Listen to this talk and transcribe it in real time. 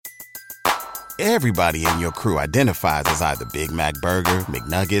Everybody in your crew identifies as either Big Mac Burger,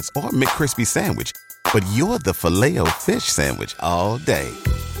 McNuggets, or McCrispy Sandwich. But you're the Filet-O-Fish Sandwich all day.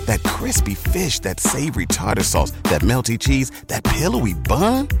 That crispy fish, that savory tartar sauce, that melty cheese, that pillowy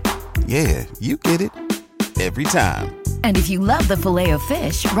bun. Yeah, you get it. Every time. And if you love the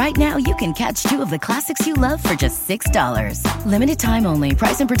Filet-O-Fish, right now you can catch two of the classics you love for just $6. Limited time only.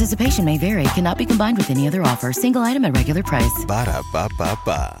 Price and participation may vary. Cannot be combined with any other offer. Single item at regular price.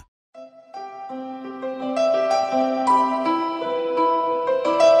 Ba-da-ba-ba-ba.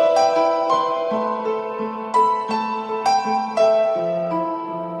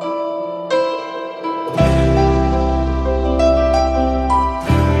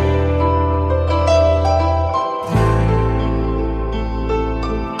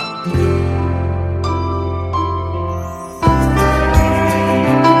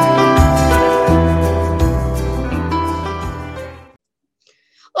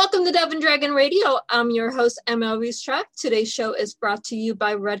 Welcome to Dove and Dragon Radio. I'm your host, M.L.Ruscsak. Today's show is brought to you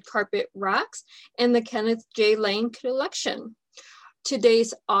by Red Carpet Rocks and the Kenneth J. Lane Collection.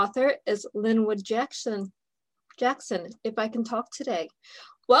 Today's author is Linwood Jackson, if I can talk today.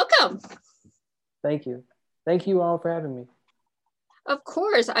 Welcome. Thank you. Thank you all for having me. Of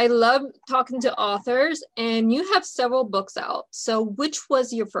course. I love talking to authors, and you have several books out. So which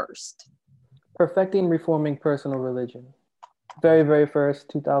was your first? Perfecting Reforming Personal Religion. Very, very first,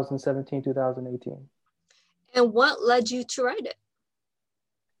 2017, 2018. And what led you to write it?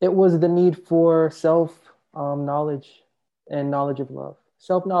 It was the need for self-knowledge and knowledge of love.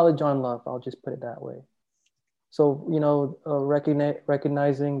 Self-knowledge on love, I'll just put it that way. So,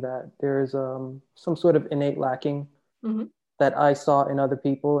 recognizing that there is some sort of innate lacking that I saw in other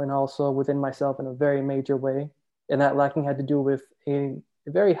people and also within myself in a very major way. And that lacking had to do with a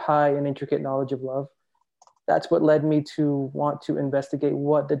very high and intricate knowledge of love. That's what led me to want to investigate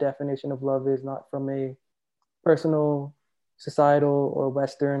what the definition of love is, not from a personal, societal, or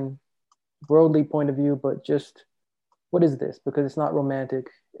Western worldly point of view, but just what is this? Because it's not romantic.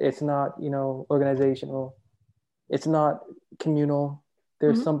 It's not, organizational. It's not communal.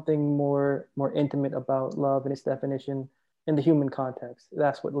 There's something more intimate about love and its definition in the human context.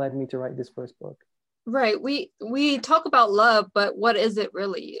 That's what led me to write this first book. Right. We talk about love, but what is it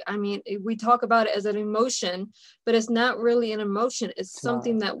really? I mean, we talk about it as an emotion, but it's not really an emotion. It's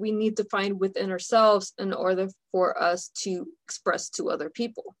something that we need to find within ourselves in order for us to express to other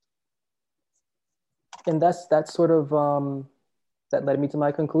people. And that's sort of, that led me to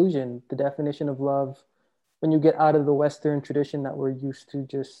my conclusion. The definition of love, when you get out of the Western tradition that we're used to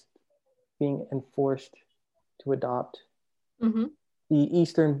just being enforced to adopt, the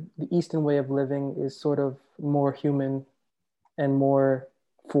Eastern way of living is sort of more human and more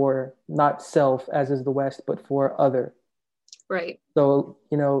for not self, as is the West, but for other. Right. So,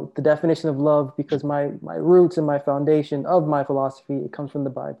 the definition of love, because my roots and my foundation of my philosophy, it comes from the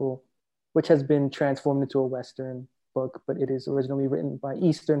Bible, which has been transformed into a Western book, but it is originally written by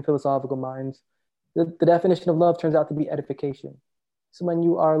Eastern philosophical minds. The definition of love turns out to be edification. So when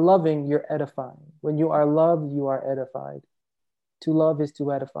you are loving, you're edifying. When you are loved, you are edified. To love is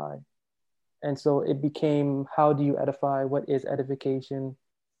to edify. And so it became, how do you edify? What is edification?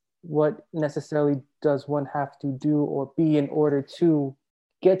 What necessarily does one have to do or be in order to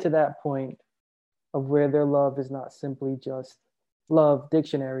get to that point of where their love is not simply just love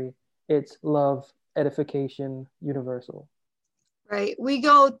dictionary, it's love, edification, universal. Right. We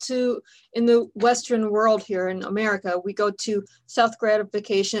go to, in the Western world here in America, we go to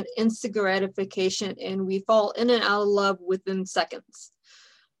self-gratification, instant gratification, and we fall in and out of love within seconds.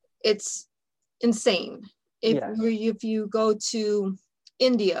 It's insane. If you go to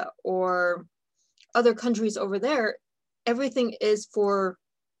India or other countries over there, everything is for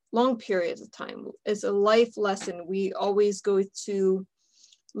long periods of time. It's a life lesson. We always go to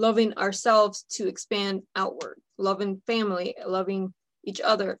loving ourselves to expand outward, loving family, loving each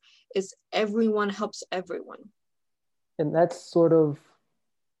other. Is everyone helps everyone. And that's sort of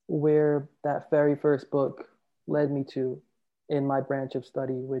where that very first book led me to in my branch of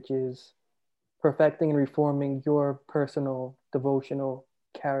study, which is perfecting and reforming your personal devotional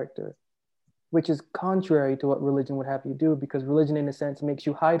character, which is contrary to what religion would have you do, because religion, in a sense, makes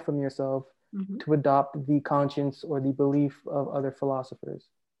you hide from yourself to adopt the conscience or the belief of other philosophers.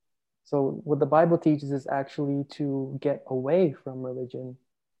 So what the Bible teaches is actually to get away from religion,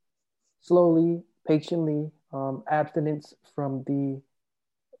 slowly, patiently, abstinence from the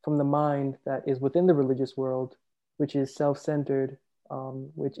mind that is within the religious world, which is self-centered,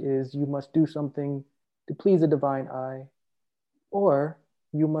 which is you must do something to please the divine I, or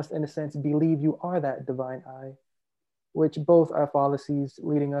you must, in a sense, believe you are that divine I. which both are fallacies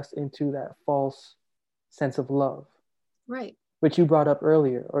leading us into that false sense of love, Right. which you brought up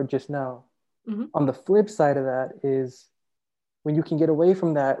earlier or just now. Mm-hmm. On the flip side of that is when you can get away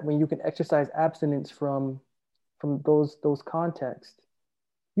from that, when you can exercise abstinence from those contexts,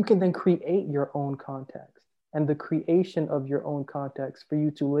 you can then create your own context. And the creation of your own context for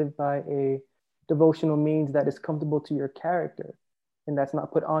you to live by a devotional means that is comfortable to your character and that's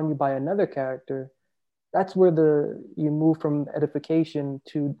not put on you by another character, that's where you move from edification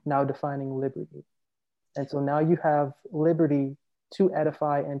to now defining liberty. And so now you have liberty to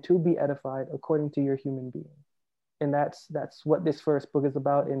edify and to be edified according to your human being. And that's what this first book is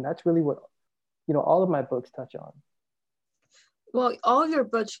about. And that's really what, all of my books touch on. Well, all your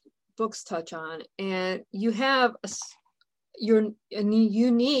books touch on, and you have a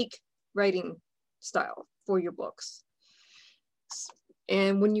unique writing style for your books.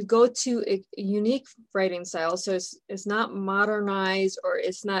 And when you go to a unique writing style, so it's not modernized or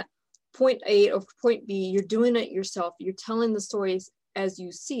it's not point A or point B, you're doing it yourself. You're telling the stories as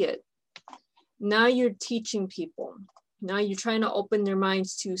you see it. Now you're teaching people. Now you're trying to open their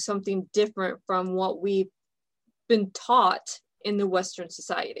minds to something different from what we've been taught in the Western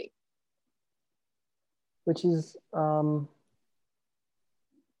society. Which is,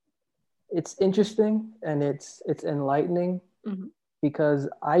 it's interesting and it's enlightening. Mm-hmm. Because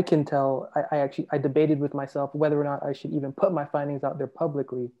I can tell, I debated with myself whether or not I should even put my findings out there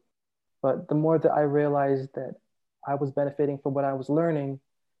publicly. But the more that I realized that I was benefiting from what I was learning,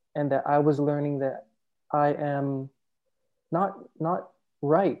 and that I was learning that I am not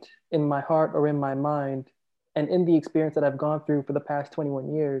right in my heart or in my mind, and in the experience that I've gone through for the past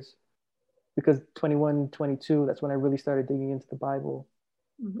 21 years, because 21, 22, that's when I really started digging into the Bible.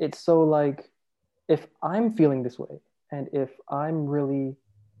 Mm-hmm. It's so like, if I'm feeling this way, and if I'm really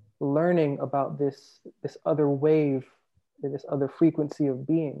learning about this other wave, this other frequency of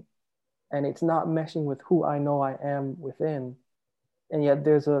being, and it's not meshing with who I know I am within, and yet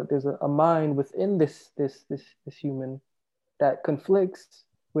there's a mind within this human that conflicts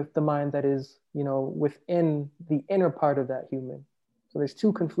with the mind that is, within the inner part of that human. So there's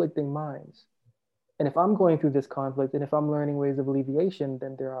two conflicting minds. And if I'm going through this conflict, and if I'm learning ways of alleviation,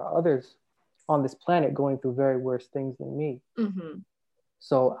 then there are others on this planet going through very worse things than me. Mm-hmm.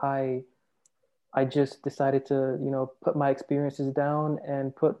 So I just decided to, put my experiences down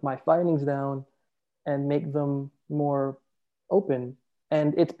and put my findings down and make them more open.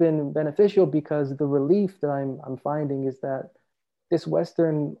 And it's been beneficial because the relief that I'm finding is that this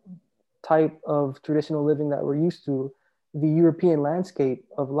Western type of traditional living that we're used to, the European landscape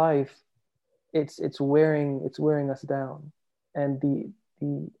of life, it's wearing us down. And the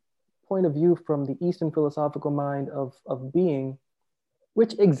point of view from the Eastern philosophical mind of being,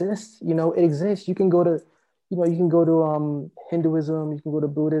 which exists, it exists. You can go to Hinduism, you can go to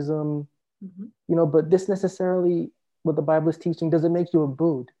Buddhism, mm-hmm. But this necessarily, what the Bible is teaching, doesn't make you a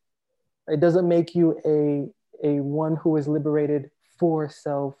Buddha. It doesn't make you a one who is liberated for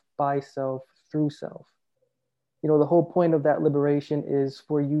self, by self, through self. The whole point of that liberation is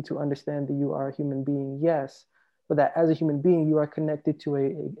for you to understand that you are a human being, yes, but that as a human being, you are connected to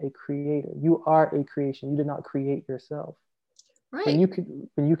a creator. You are a creation. You did not create yourself. Right. When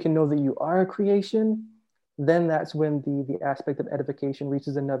you can know that you are a creation, then that's when the aspect of edification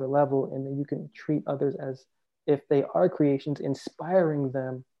reaches another level, and then you can treat others as if they are creations, inspiring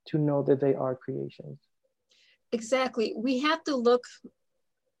them to know that they are creations. Exactly. We have to look.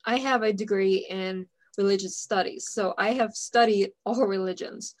 I have a degree in religious studies, so I have studied all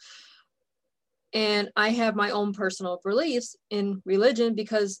religions. And I have my own personal beliefs in religion,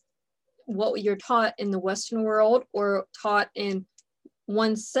 because what you're taught in the Western world or taught in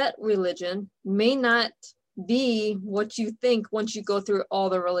one set religion may not be what you think once you go through all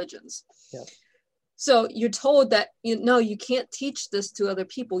the religions. Yeah. So you're told that, you can't teach this to other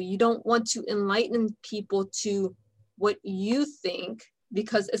people. You don't want to enlighten people to what you think,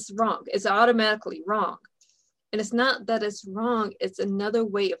 because it's wrong. It's automatically wrong. And it's not that it's wrong. It's another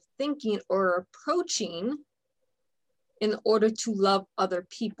way of thinking or approaching in order to love other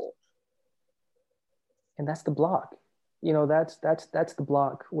people. And that's the block. That's the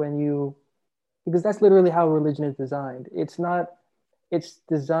block because that's literally how religion is designed. It's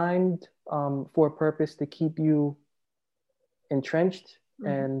designed for a purpose to keep you entrenched mm-hmm.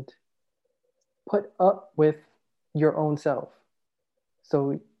 and put up with your own self.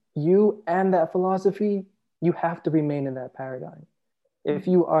 So you and that philosophy, you have to remain in that paradigm. If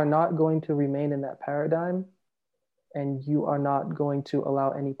you are not going to remain in that paradigm, and you are not going to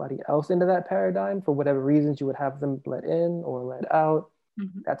allow anybody else into that paradigm for whatever reasons you would have them let in or let out,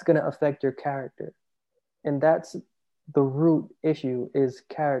 mm-hmm. that's going to affect your character. And that's the root issue is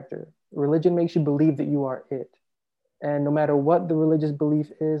character. Religion makes you believe that you are it. And no matter what the religious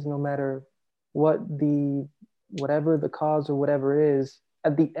belief is, no matter whatever the cause or whatever is,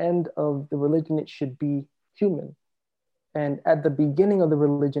 at the end of the religion, it should be human. And at the beginning of the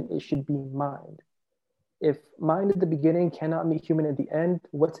religion, it should be mind. If mind at the beginning cannot meet human at the end,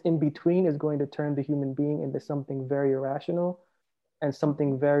 what's in between is going to turn the human being into something very irrational and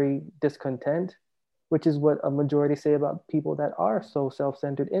something very discontent, which is what a majority say about people that are so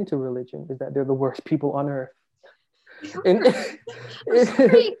self-centered into religion, is that they're the worst people on earth. And,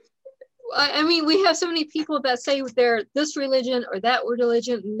 I mean, we have so many people that say they're this religion or that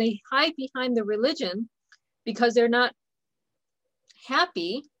religion, and they hide behind the religion because they're not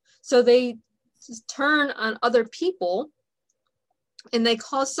happy. So they just turn on other people, and they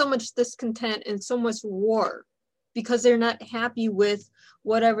cause so much discontent and so much war because they're not happy with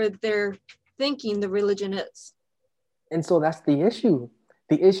whatever they're thinking the religion is. And so that's the issue.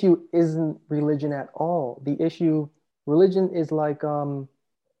 The issue isn't religion at all. Religion is like,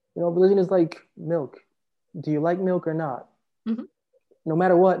 religion is like milk. Do you like milk or not? Mm-hmm. No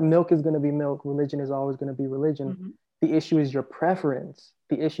matter what, milk is going to be milk. Religion is always going to be religion. Mm-hmm. The issue is your preference.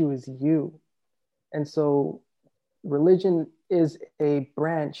 The issue is you. And so religion is a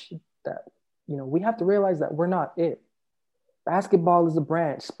branch that, we have to realize that we're not it. Basketball is a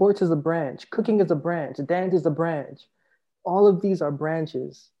branch. Sports is a branch. Cooking is a branch. Dance is a branch. All of these are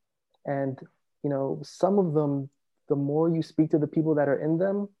branches. And, some of them, the more you speak to the people that are in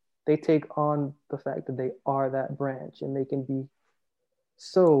them, they take on the fact that they are that branch, and they can be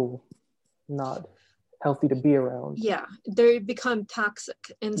so not healthy to be around. Yeah, they become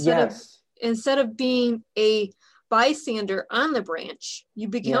toxic. Instead of being a bystander on the branch, you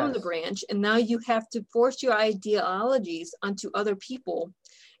become the branch, and now you have to force your ideologies onto other people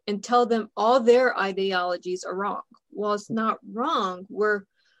and tell them all their ideologies are wrong. Well, it's not wrong. We're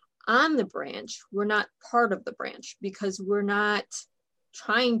on the branch. We're not part of the branch because we're not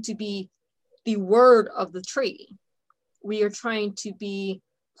trying to be the word of the tree. We are trying to be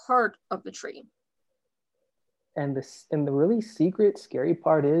part of the tree. And the really secret, scary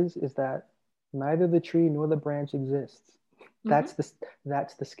part is that neither the tree nor the branch exists. Mm-hmm.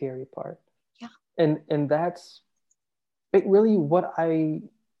 That's the scary part. Yeah. And that's really what I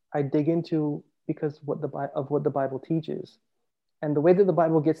dig into because of what the Bible teaches. And the way that the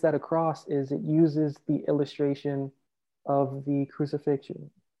Bible gets that across is it uses the illustration of the crucifixion,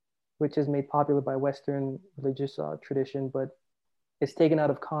 which is made popular by Western religious tradition, but it's taken out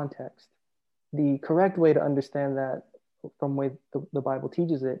of context. The correct way to understand that from the way the Bible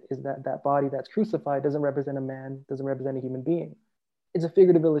teaches it is that body that's crucified doesn't represent a man, doesn't represent a human being. It's a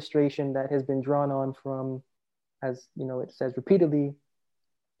figurative illustration that has been drawn on from, as it says repeatedly,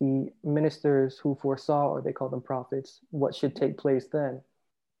 the ministers who foresaw, or they call them prophets, what should take place then.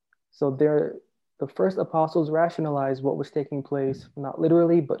 So the first apostles rationalized what was taking place, not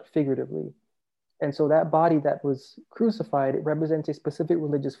literally, but figuratively. And so that body that was crucified, it represents a specific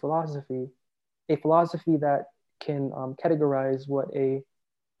religious philosophy, a philosophy that can categorize what a,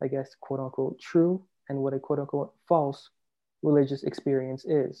 I guess, quote unquote, true and what a quote unquote false religious experience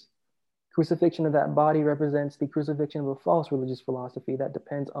is. Crucifixion of that body represents the crucifixion of a false religious philosophy that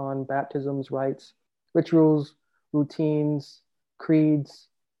depends on baptisms, rites, rituals, routines, creeds,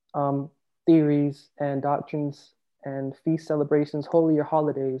 theories, and doctrines, and feast celebrations, holy or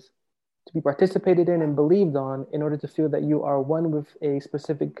holidays, to be participated in and believed on in order to feel that you are one with a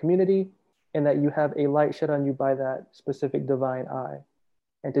specific community and that you have a light shed on you by that specific divine eye.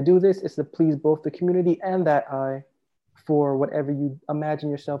 And to do this is to please both the community and that eye for whatever you imagine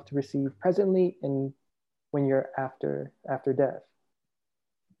yourself to receive presently and when you're after death.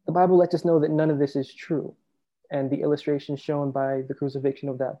 The Bible lets us know that none of this is true. And the illustration shown by the crucifixion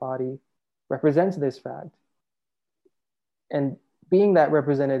of that body represents this fact. And being that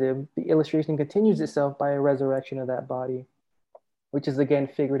representative, the illustration continues itself by a resurrection of that body, which is again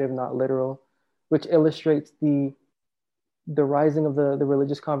figurative, not literal, which illustrates the rising of the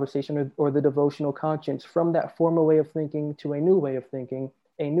religious conversation or the devotional conscience from that former way of thinking to a new way of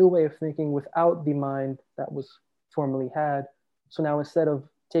thinking without the mind that was formerly had. So now instead of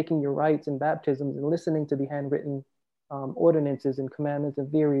taking your rites and baptisms and listening to the handwritten ordinances and commandments and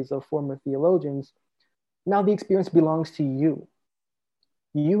theories of former theologians, now the experience belongs to you.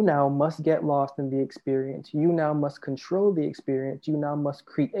 You now must get lost in the experience. You now must control the experience. You now must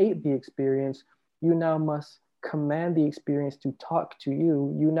create the experience. You now must command the experience to talk to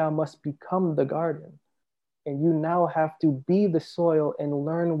you. You now must become the garden. And you now have to be the soil and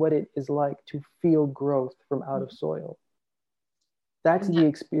learn what it is like to feel growth from out of soil. That's the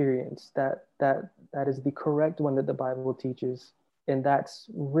experience that is the correct one that the Bible teaches, and that's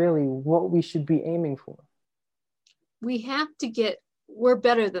really what we should be aiming for. We're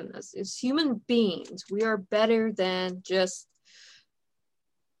better than this. As human beings, we are better than just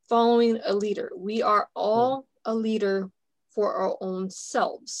following a leader. We are all a leader for our own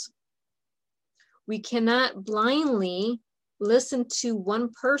selves. We cannot blindly listen to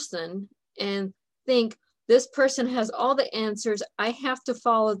one person and think this person has all the answers. I have to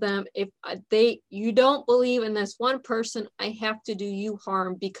follow them. If you don't believe in this one person, I have to do you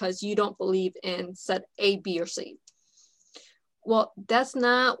harm because you don't believe in said A, B, or C. Well, that's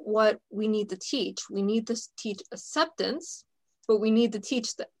not what we need to teach. We need to teach acceptance, but we need to teach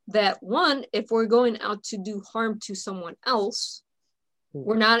that one, if we're going out to do harm to someone else,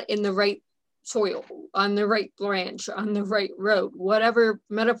 we're not in the right soil, on the right branch, on the right road, whatever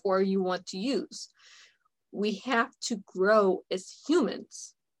metaphor you want to use. We have to grow as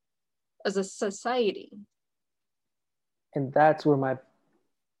humans, as a society. And that's where my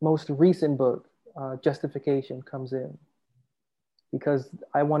most recent book, Justification, comes in. Because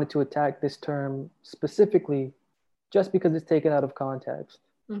I wanted to attack this term specifically just because it's taken out of context.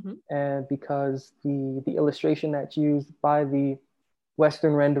 Mm-hmm. And because the illustration that's used by the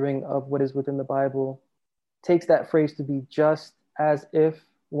Western rendering of what is within the Bible takes that phrase to be just as if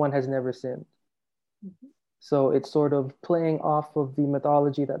one has never sinned. Mm-hmm. So it's sort of playing off of the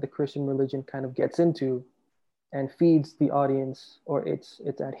mythology that the Christian religion kind of gets into and feeds the audience or its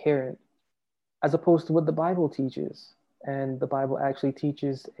adherent, as opposed to what the Bible teaches. And the Bible actually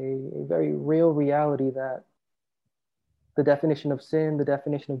teaches a very real reality that the definition of sin, the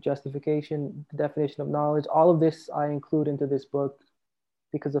definition of justification, the definition of knowledge, all of this I include into this book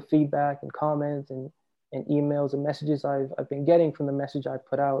because of feedback and comments and emails and messages I've been getting from the message I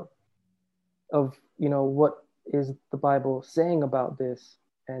put out of, what is the Bible saying about this?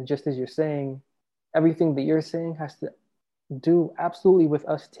 And just as you're saying, everything that you're saying has to do absolutely with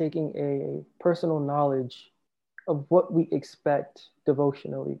us taking a personal knowledge of what we expect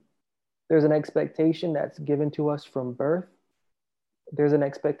devotionally. There's an expectation that's given to us from birth. There's an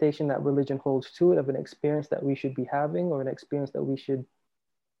expectation that religion holds to it of an experience that we should be having or an experience that we should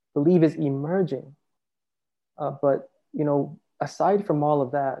believe is emerging. But, aside from all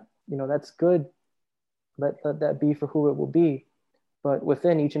of that, that's good. Let that be for who it will be. But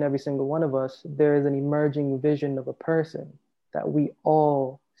within each and every single one of us, there is an emerging vision of a person that we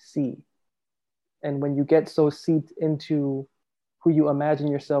all see. And when you get so seeped into who you imagine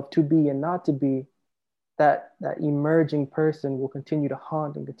yourself to be and not to be, that emerging person will continue to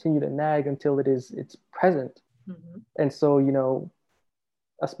haunt and continue to nag until it's present. Mm-hmm. And so,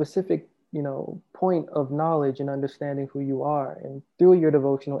 a specific, point of knowledge and understanding who you are, and through your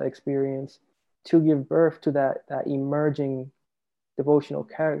devotional experience to give birth to that emerging devotional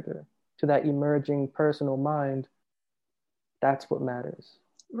character, to that emerging personal mind, that's what matters.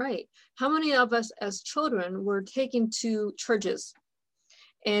 Right. How many of us as children were taken to churches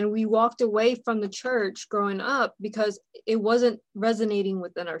and we walked away from the church growing up because it wasn't resonating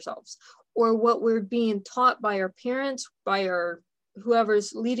within ourselves, or what we're being taught by our parents, by our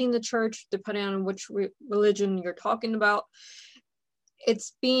whoever's leading the church, depending on which religion you're talking about.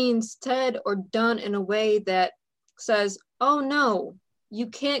 It's being said or done in a way that says, oh no, you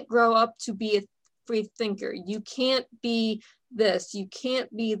can't grow up to be a free thinker. You can't be this. You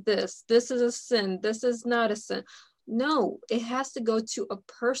can't be this. This is a sin. This is not a sin. No, it has to go to a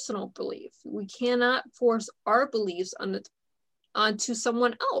personal belief. We cannot force our beliefs onto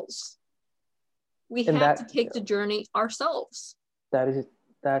someone else. We have to take the journey ourselves. That's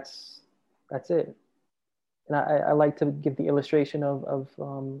it. And I like to give the illustration of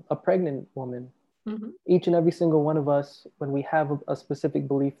a pregnant woman. Mm-hmm. Each and every single one of us, when we have a specific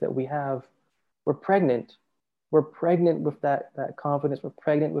belief that we have, we're pregnant. We're pregnant with that confidence. We're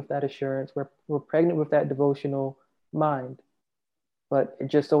pregnant with that assurance. We're pregnant with that devotional mind. But it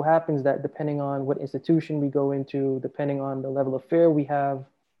just so happens that depending on what institution we go into, depending on the level of fear we have,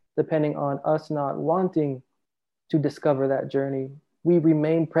 depending on us not wanting to discover that journey, we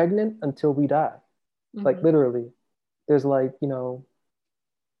remain pregnant until we die. Mm-hmm. Like literally. There's for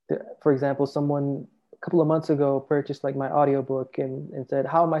example, someone a couple of months ago purchased my audiobook and said,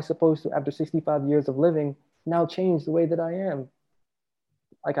 how am I supposed to, after 65 years of living, now change the way that I am?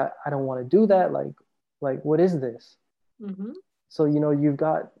 I don't want to do that. Like what is this? Mm-hmm. So, you've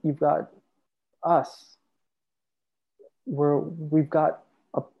got us where we've got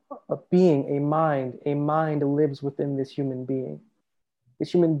a being, a mind lives within this human being.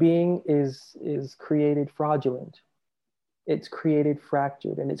 This human being is created fraudulent. It's created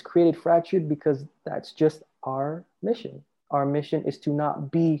fractured, and it's created fractured because that's just our mission. Our mission is to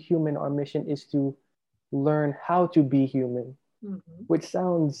not be human. Our mission is to learn how to be human, which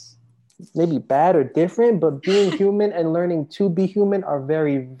sounds maybe bad or different, but being human and learning to be human are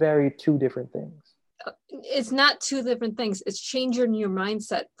very, very two different things. It's not two different things. It's changing your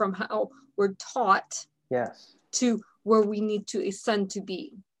mindset from how we're taught Yes. to where we need to ascend to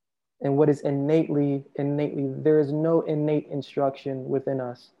be. And what is innately, there is no innate instruction within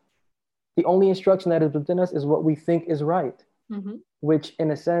us. The only instruction that is within us is what we think is right, which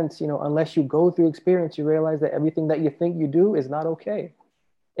in a sense, unless you go through experience, you realize that everything that you think you do is not okay.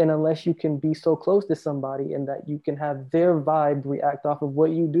 And unless you can be so close to somebody and that you can have their vibe react off of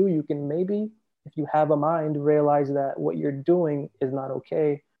what you do, you can maybe, if you have a mind, realize that what you're doing is not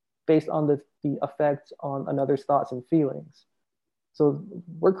okay based on the effects on another's thoughts and feelings. So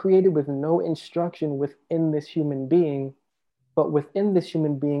we're created with no instruction within this human being, but within this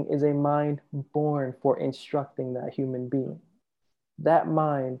human being is a mind born for instructing that human being. That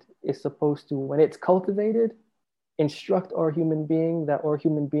mind is supposed to, when it's cultivated, instruct our human being, that our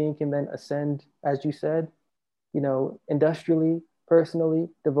human being can then ascend, as you said, industrially, personally,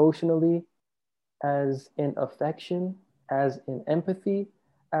 devotionally, as in affection, as in empathy,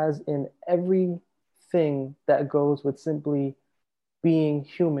 as in everything that goes with simply being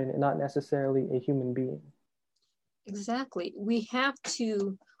human and not necessarily a human being. Exactly. We have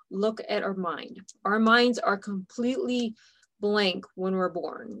to look at our mind. Our minds are completely blank when we're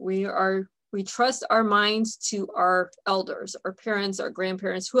born. We trust our minds to our elders, our parents, our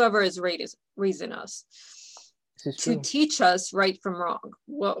grandparents, whoever is raising us to teach us right from wrong.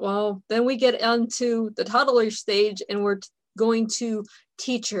 Well, then we get into the toddler stage and we're going to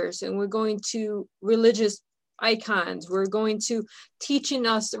teachers and we're going to religious icons. We're going to teaching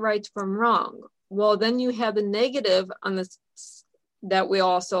us right from wrong. Well, then you have the negative on this that we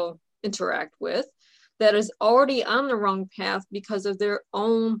also interact with that is already on the wrong path because of their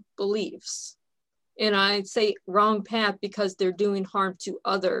own beliefs. And I say wrong path because they're doing harm to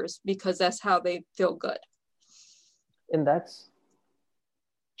others because that's how they feel good. And that's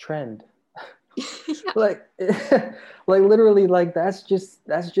trend. like literally, like that's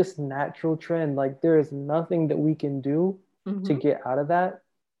just natural trend. Like there is nothing that we can do to get out of that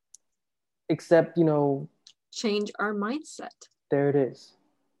except, change our mindset. There it is.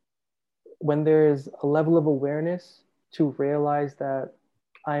 When there is a level of awareness to realize that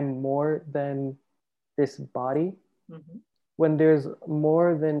I'm more than this body, when there's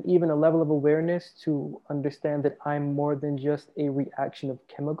more than even a level of awareness to understand that I'm more than just a reaction of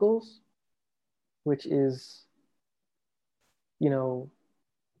chemicals, which is,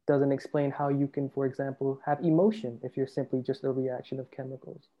 doesn't explain how you can, for example, have emotion if you're simply just a reaction of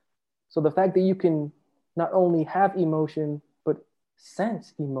chemicals. So the fact that you can not only have emotion, but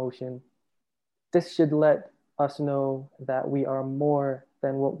sense emotion, this should let us know that we are more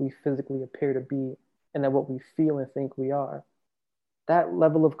than what we physically appear to be and that what we feel and think we are. That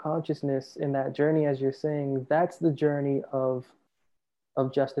level of consciousness in that journey, as you're saying, that's the journey of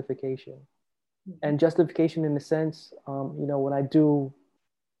justification. And justification in the sense, when I do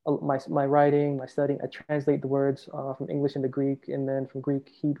my writing, my studying, I translate the words from English into Greek and then from Greek,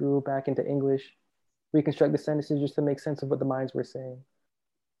 Hebrew back into English, reconstruct the sentences just to make sense of what the minds were saying.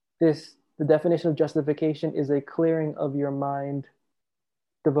 The definition of justification is a clearing of your mind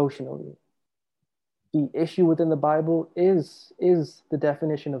devotionally. The issue within the Bible is the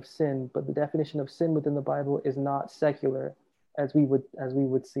definition of sin, but the definition of sin within the Bible is not secular as we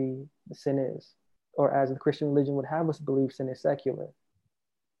would see the sin is, or as the Christian religion would have us believe sin is secular.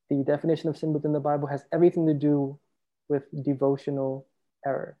 The definition of sin within the Bible has everything to do with devotional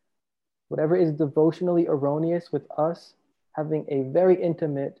error. Whatever is devotionally erroneous with us having a very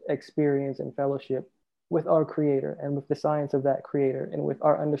intimate experience and fellowship with our Creator and with the science of that Creator and with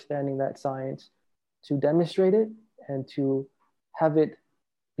our understanding that science to demonstrate it and to have it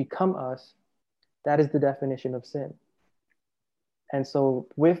become us, that is the definition of sin. And so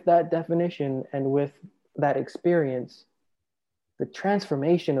with that definition and with that experience, the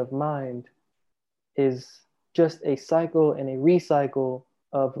transformation of mind is just a cycle and a recycle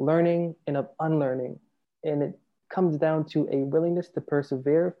of learning and of unlearning. And it comes down to a willingness to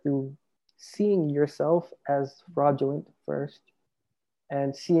persevere through seeing yourself as fraudulent first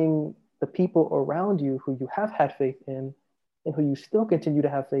and seeing the people around you who you have had faith in and who you still continue to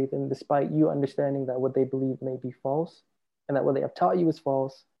have faith in despite you understanding that what they believe may be false and that what they have taught you is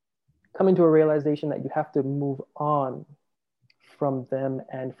false, coming to a realization that you have to move on from them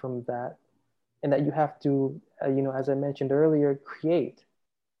and from that, and that you have to, as I mentioned earlier, create.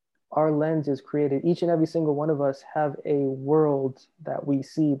 Our lens is created. Each and every single one of us have a world that we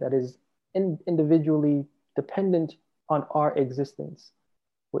see that is individually dependent on our existence.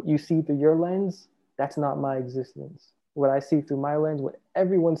 What you see through your lens, that's not my existence. What I see through my lens, what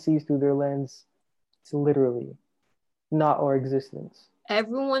everyone sees through their lens, it's literally not our existence.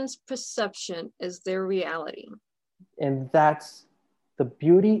 Everyone's perception is their reality. And that's the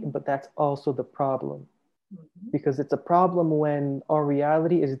beauty, but that's also the problem. Because it's a problem when our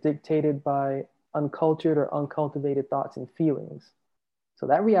reality is dictated by uncultured or uncultivated thoughts and feelings. So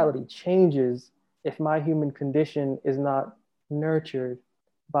that reality changes if my human condition is not nurtured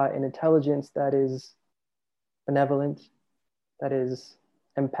by an intelligence that is benevolent, that is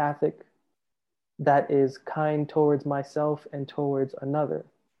empathic, that is kind towards myself and towards another,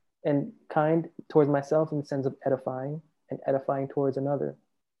 and kind towards myself in the sense of edifying and edifying towards another.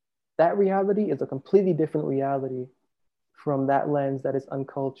 That reality is a completely different reality from that lens that is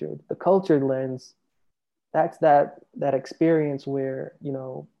uncultured. The cultured lens, that's that experience where, you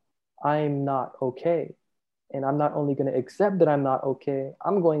know, I'm not okay. And I'm not only going to accept that I'm not okay,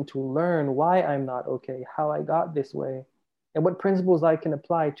 I'm going to learn why I'm not okay, how I got this way, and what principles I can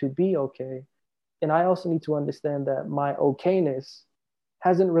apply to be okay. And I also need to understand that my okayness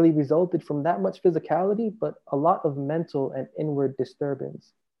hasn't really resulted from that much physicality, but a lot of mental and inward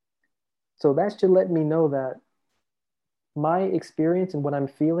disturbance. So that should let me know that my experience and what I'm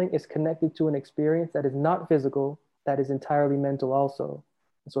feeling is connected to an experience that is not physical, that is entirely mental also.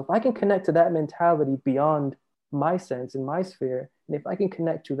 And so if I can connect to that mentality beyond my sense and my sphere, and if I can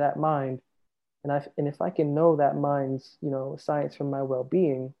connect to that mind, and if I can know that mind's, you know, science from my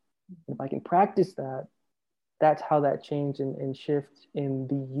well-being, and if I can practice that, that's how that change and shift in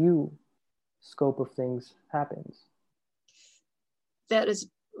the you scope of things happens. That is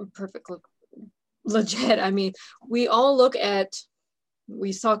perfectly legit. I mean, we all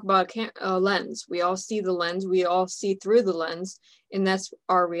we talk about a lens. We all see the lens. We all see through the lens, and that's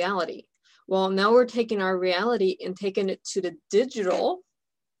our reality. Well, now we're taking our reality and taking it to the digital,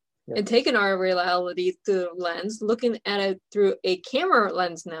 yep, and taking our reality through the lens, looking at it through a camera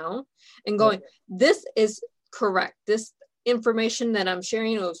lens now, and going, yep, this is correct. This information that I'm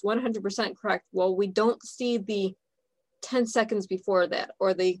sharing is 100% correct. Well, we don't see the 10 seconds before that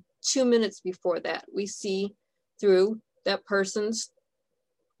or the 2 minutes before that. We see through that person's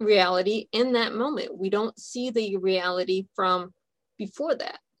reality in that moment. We don't see the reality from before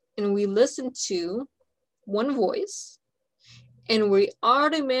that. And we listen to one voice and we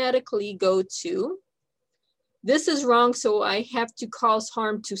automatically go to, this is wrong, so I have to cause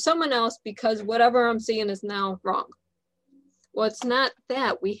harm to someone else because whatever I'm seeing is now wrong. Well, it's not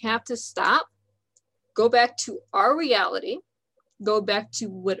that. We have to stop, go back to our reality, go back to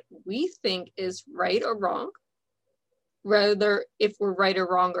what we think is right or wrong, rather if we're right or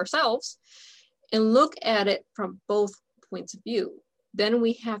wrong ourselves, and look at it from both points of view. Then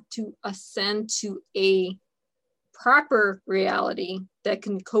we have to ascend to a proper reality that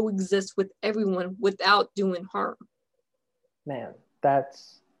can coexist with everyone without doing harm. Man,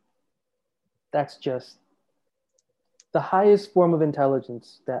 that's just the highest form of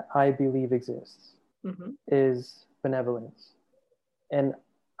intelligence that I believe exists, mm-hmm, is benevolence. And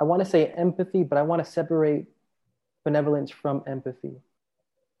I want to say empathy, but I want to separate benevolence from empathy.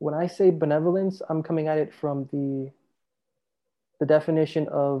 When I say benevolence, I'm coming at it from the definition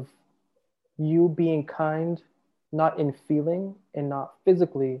of you being kind, not in feeling and not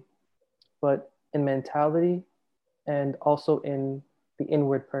physically, but in mentality and also in the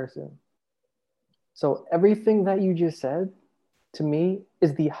inward person. So everything that you just said, to me,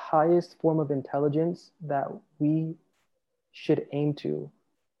 is the highest form of intelligence that we should aim to,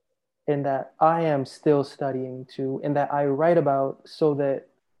 and that I am still studying to, and that I write about so that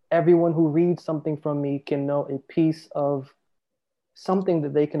everyone who reads something from me can know a piece of something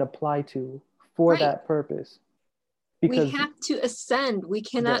that they can apply to for right, that purpose. Because we have to ascend. We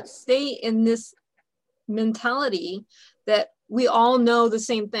cannot stay in this mentality that we all know the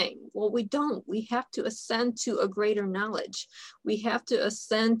same thing. Well, we don't. We have to ascend to a greater knowledge. We have to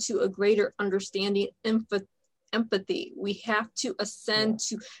ascend to a greater understanding, empathy. We have to ascend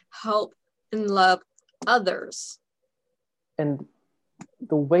to help and love others. And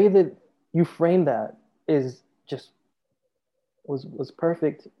the way that you frame that is just was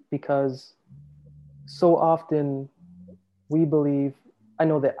perfect, because so often we believe, I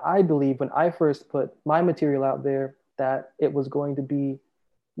know that I believe when I first put my material out there that it was going to be,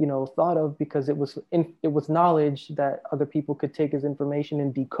 you know, thought of because it was knowledge that other people could take as information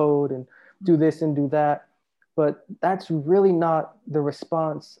and decode and do this and do that. But that's really not the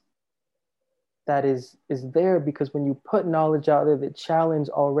response that is there, because when you put knowledge out there that challenges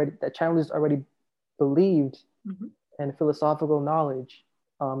already believed, mm-hmm, and philosophical knowledge,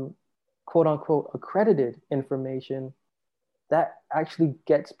 quote unquote accredited information, that actually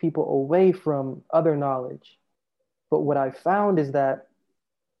gets people away from other knowledge. But what I found is that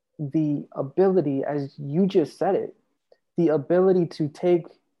the ability, as you just said it, the ability to take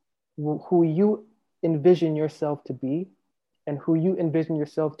who you envision yourself to be and who you envision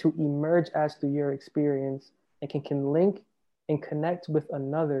yourself to emerge as through your experience, and can link and connect with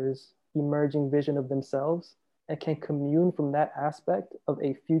another's emerging vision of themselves, and can commune from that aspect of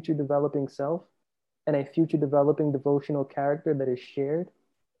a future developing self and a future developing devotional character that is shared,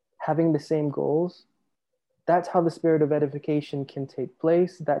 having the same goals. That's how the spirit of edification can take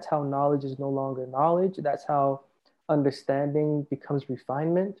place. That's how knowledge is no longer knowledge. That's how understanding becomes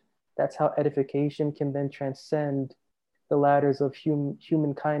refinement. That's how edification can then transcend the ladders of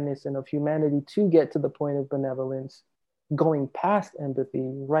human kindness and of humanity to get to the point of benevolence, going past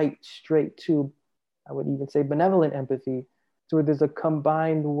empathy, right straight to, I would even say, benevolent empathy, so where there's a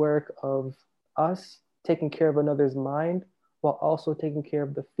combined work of us taking care of another's mind while also taking care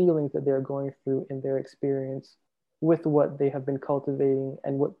of the feelings that they're going through in their experience with what they have been cultivating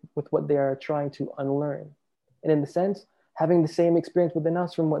and with what they are trying to unlearn. And in the sense, having the same experience within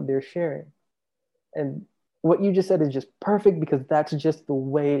us from what they're sharing. And what you just said is just perfect, because that's just the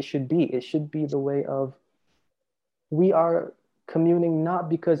way it should be. It should be the way of, we are communing not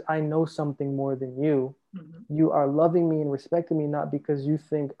because I know something more than you. Mm-hmm. You are loving me and respecting me not because you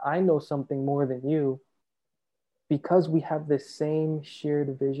think I know something more than you, because we have this same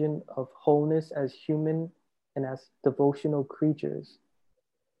shared vision of wholeness as human and as devotional creatures.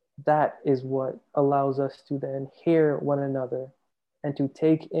 That is what allows us to then hear one another and to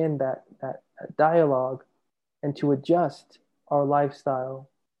take in that dialogue and to adjust our lifestyle,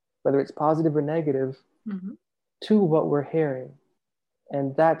 whether it's positive or negative, mm-hmm. to what we're hearing.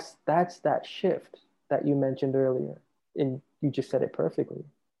 And that's that shift that you mentioned earlier. And you just said it perfectly.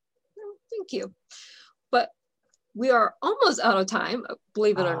 Thank you. But we are almost out of time,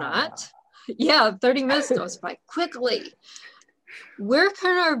 believe it or not. Yeah, 30 minutes goes by quickly. Where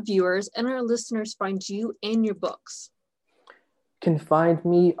can our viewers and our listeners find you and your books? Can find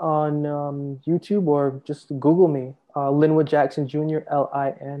me on YouTube, or just Google me, Linwood Jackson Jr.,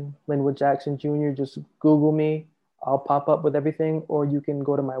 L-I-N, Linwood Jackson Jr. Just Google me. I'll pop up with everything. Or you can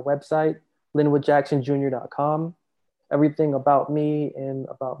go to my website, linwoodjacksonjr.com. Everything about me and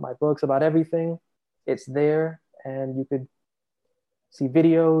about my books, about everything, it's there. And you could see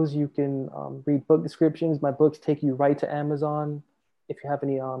videos. You can read book descriptions. My books take you right to Amazon. If you have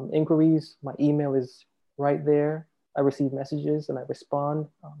any inquiries, my email is right there. I receive messages and I respond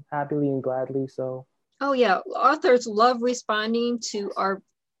happily and gladly. So, oh yeah, authors love responding to our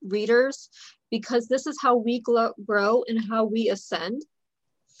readers, because this is how we grow and how we ascend.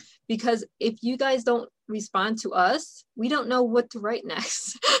 Because if you guys don't respond to us, we don't know what to write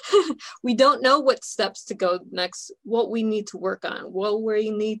next. We don't know what steps to go next, what we need to work on, what we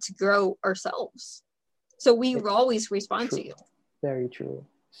need to grow ourselves. So we always respond to you. Very true.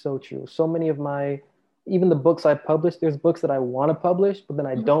 So true. So many of even the books I publish, there's books that I want to publish, but then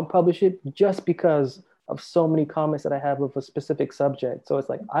I mm-hmm. don't publish it just because of so many comments that I have of a specific subject. So it's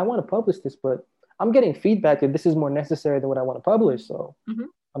like, I want to publish this, but I'm getting feedback that this is more necessary than what I want to publish. So mm-hmm.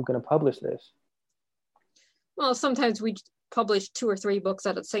 I'm going to publish this. Well, sometimes we publish 2 or 3 books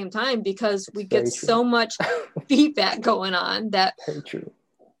at the same time because we get so much feedback going on that very true.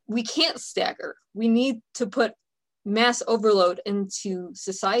 We can't stagger. We need to put mass overload into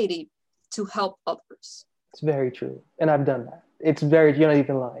society to help others. It's very true. And I've done that. You're not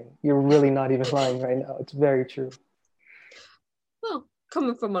even lying. You're really not even lying right now. It's very true. Well,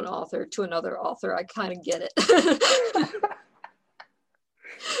 coming from an author to another author, I kind of get it.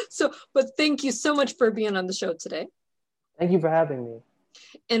 But thank you so much for being on the show today. Thank you for having me.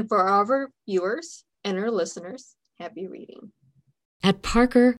 And for our viewers and our listeners, happy reading. At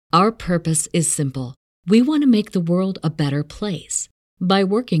Parker, our purpose is simple. We want to make the world a better place by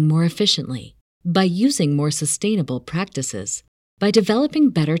working more efficiently, by using more sustainable practices, by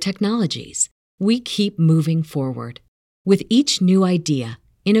developing better technologies. We keep moving forward. With each new idea,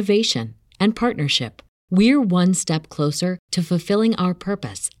 innovation, and partnership, we're one step closer to fulfilling our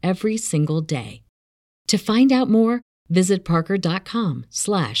purpose every single day. To find out more, visit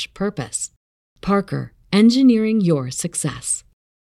parker.com/purpose. Parker, engineering your success.